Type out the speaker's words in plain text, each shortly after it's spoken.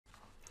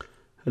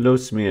Hello,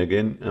 it's me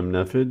again, I'm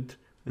Nafid.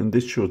 In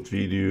this short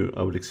video,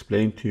 I will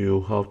explain to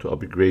you how to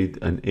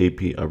upgrade an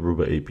AP,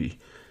 Aruba AP.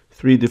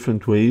 Three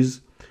different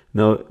ways.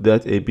 Now,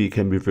 that AP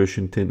can be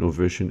version 10 or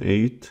version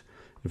 8.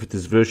 If it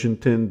is version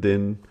 10,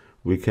 then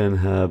we can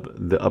have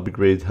the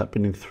upgrade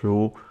happening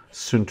through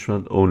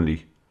Central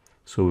only.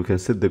 So we can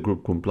set the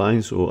group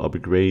compliance or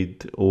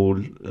upgrade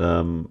all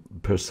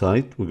per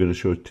site. We're going to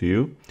show it to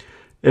you.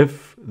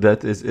 If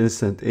that is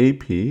instant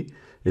AP,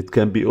 it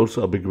can be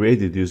also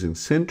upgraded using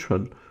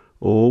Central,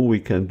 or we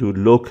can do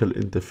local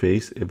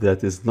interface if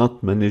that is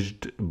not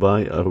managed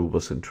by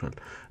Aruba Central.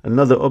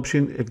 Another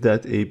option, if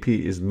that AP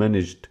is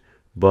managed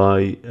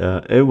by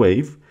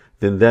AirWave,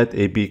 then that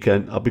AP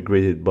can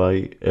upgrade it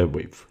by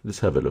AirWave.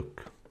 Let's have a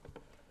look.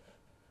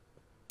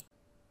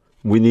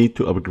 We need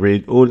to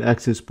upgrade all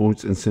access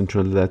points in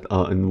Central that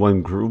are in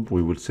one group.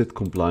 We will set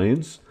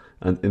compliance,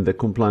 and in the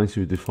compliance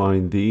you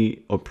define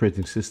the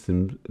operating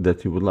system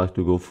that you would like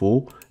to go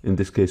for. In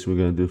this case, we're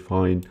going to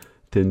define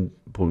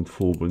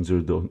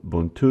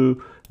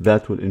 10.4.0.2.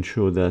 That will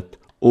ensure that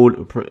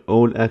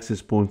all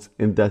access points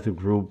in that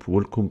group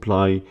will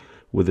comply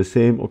with the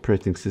same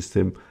operating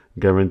system,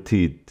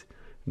 guaranteed.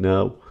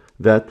 Now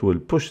that will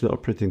push the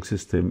operating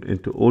system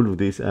into all of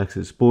these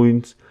access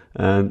points,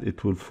 and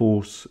it will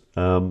force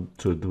so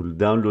it will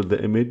download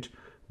the image,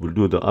 will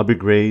do the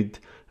upgrade,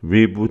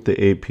 reboot the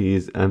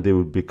APs, and they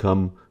will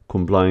become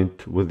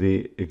compliant with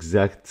the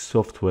exact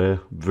software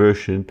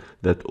version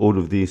that all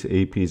of these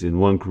APs in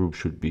one group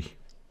should be.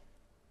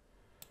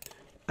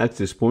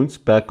 Access points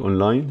back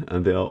online,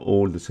 and they are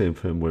all the same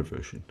firmware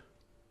version.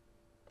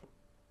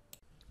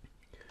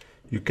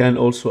 You can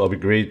also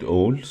upgrade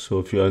all. So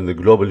if you are in the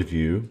global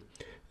view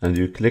and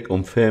you click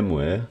on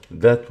firmware,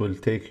 that will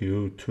take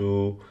you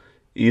to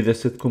either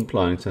set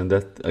compliance, and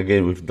that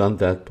again we've done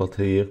that, but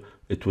here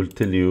it will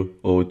tell you,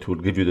 or it will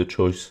give you the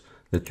choice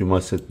that you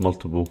must set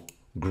multiple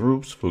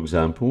groups, for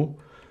example,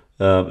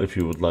 if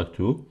you would like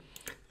to,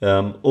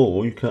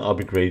 or you can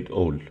upgrade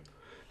all.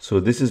 So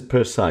this is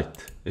per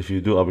site. If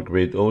you do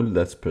upgrade all,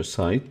 that's per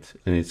site,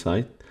 any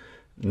site.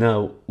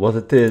 Now what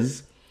it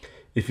is,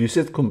 if you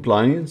set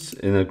compliance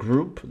in a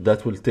group,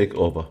 that will take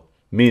over,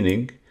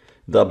 meaning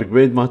the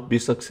upgrade might be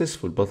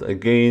successful, but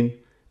again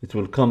it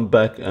will come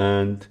back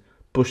and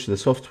push the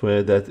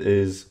software that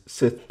is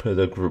set per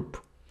the group.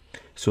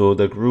 So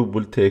the group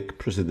will take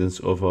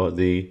precedence over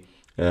the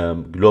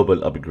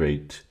global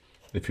upgrade,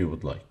 if you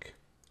would like.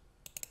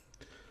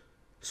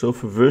 So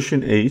for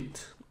version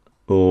 8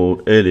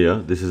 or earlier,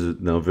 this is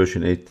now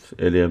version 8,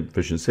 earlier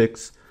version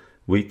 6,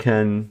 we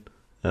can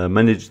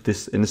manage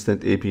this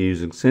instant AP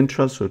using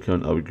Central, so we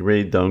can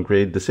upgrade,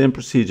 downgrade, the same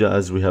procedure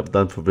as we have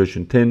done for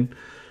version 10,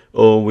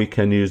 or we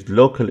can use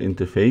local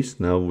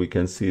interface. Now we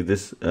can see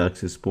this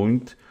access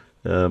point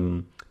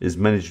is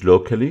managed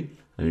locally,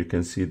 and you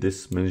can see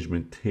this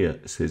management here,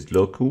 it says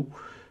local.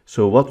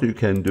 So what you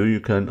can do, you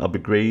can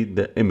upgrade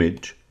the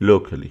image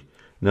locally.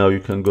 Now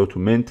you can go to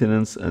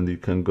maintenance and you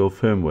can go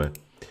firmware.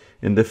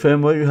 In the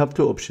firmware, you have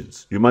two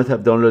options. You might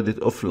have downloaded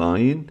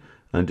offline,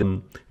 and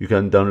you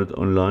can download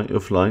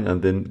offline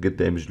and then get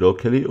the image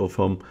locally, or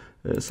from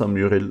some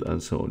URL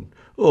and so on.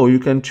 Or you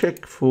can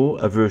check for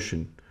a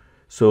version.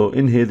 So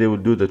in here, they will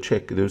do the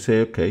check. They will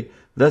say, okay,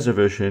 that's a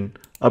version,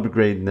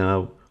 upgrade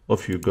now,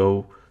 off you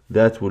go.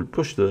 That will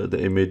push the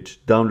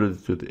image, download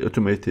it to the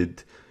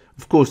automated.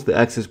 Of course, the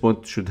access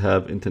point should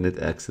have internet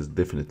access,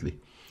 definitely.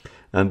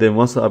 And then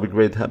once the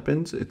upgrade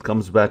happens, it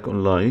comes back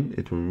online,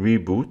 it will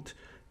reboot,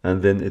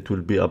 and then it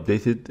will be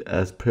updated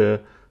as per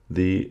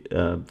the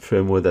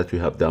firmware that you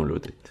have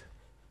downloaded.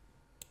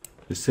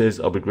 It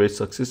says upgrade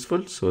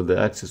successful, so the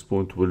access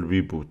point will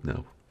reboot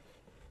now.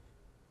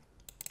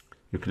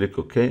 You click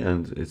OK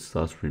and it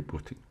starts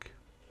rebooting.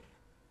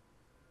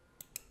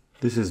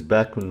 This is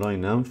back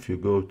online now. If you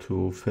go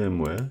to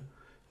firmware,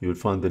 you will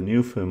find the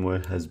new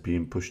firmware has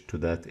been pushed to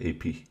that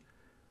AP.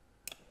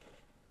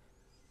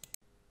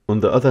 On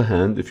the other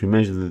hand, if you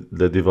measure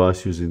the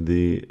device using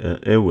the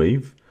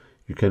AirWave,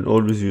 you can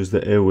always use the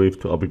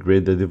AirWave to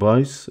upgrade the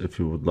device if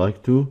you would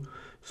like to.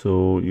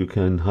 So you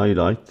can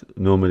highlight.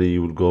 Normally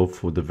you will go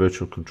for the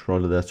virtual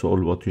controller. That's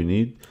all what you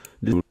need.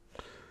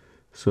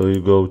 So you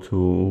go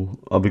to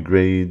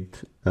upgrade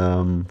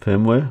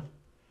firmware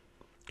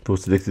for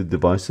selected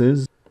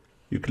devices.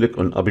 You click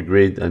on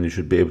upgrade and you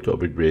should be able to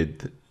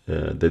upgrade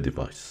the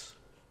device.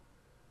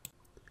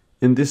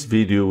 In this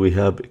video, we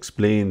have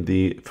explained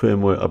the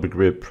firmware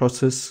upgrade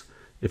process.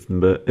 If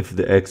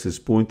the access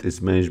point is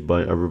managed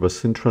by Aruba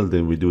Central,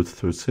 then we do it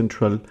through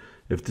Central.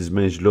 If it is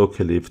managed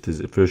locally, if it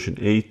is version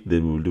 8,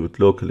 then we'll do it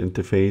local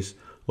interface,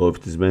 or if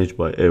it is managed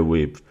by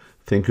AirWave.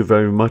 Thank you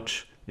very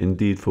much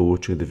indeed for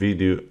watching the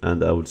video,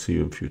 and I will see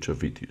you in future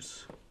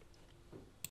videos.